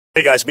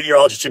Hey guys,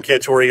 meteorologist Jim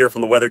Cantori here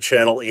from the Weather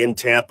Channel in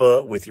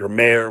Tampa with your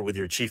mayor, with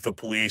your chief of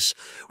police.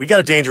 We got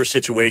a dangerous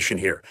situation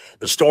here.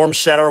 The storm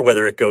center,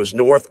 whether it goes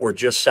north or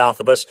just south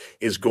of us,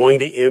 is going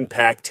to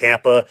impact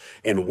Tampa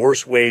in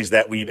worse ways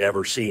that we've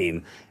ever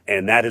seen.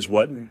 And that is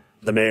what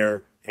the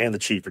mayor and the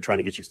chief are trying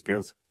to get you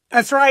to.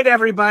 That's right,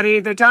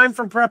 everybody. The time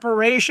for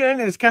preparation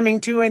is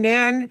coming to an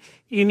end.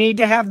 You need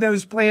to have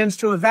those plans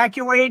to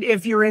evacuate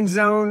if you're in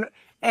zone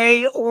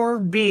A or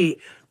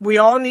B. We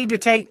all need to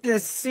take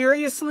this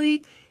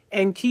seriously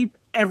and keep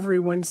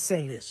everyone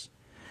safe.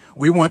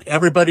 We want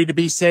everybody to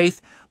be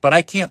safe, but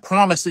I can't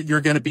promise that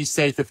you're going to be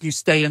safe if you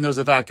stay in those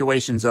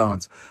evacuation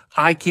zones.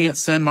 I can't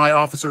send my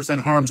officers in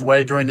harm's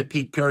way during the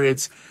peak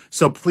periods,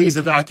 so please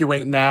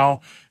evacuate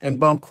now and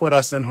don't put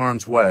us in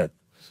harm's way.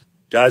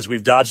 Guys,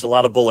 we've dodged a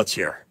lot of bullets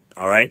here,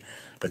 all right?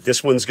 But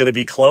this one's going to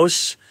be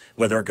close,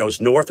 whether it goes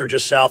north or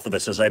just south of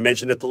us. As I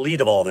mentioned at the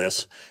lead of all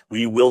this,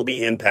 we will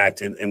be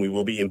impacted, and we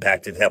will be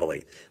impacted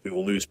heavily. We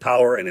will lose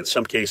power, and in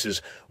some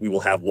cases, we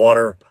will have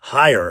water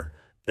higher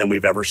than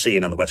we've ever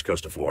seen on the west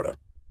coast of Florida.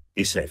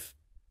 Be safe.